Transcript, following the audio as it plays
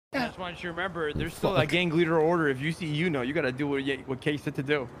want you to remember, there's still a gang leader order. If you see Yuno, you gotta do what Kay said to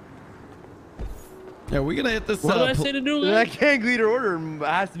do. Yeah, we're gonna hit this. What did I say to do? That gang leader order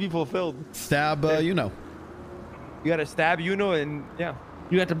has to be fulfilled. Stab, Yuno. You gotta stab Yuno, and yeah.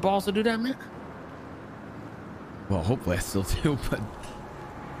 You got the balls to do that, man? Well, hopefully I still do, but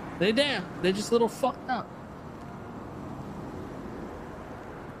They damn. They just a little fucked up.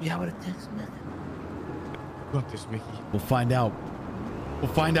 Yeah, what it takes, man. Got this, Mickey. we'll find out.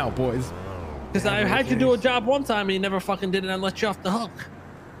 We'll find out, boys. Because I had you do a job one time and you never fucking did it and let you off the hook.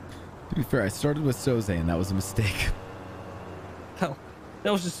 To be fair, I started with Soze and that was a mistake. Hell,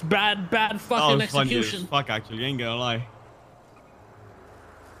 that was just bad fucking execution. Fuck, actually, ain't gonna lie.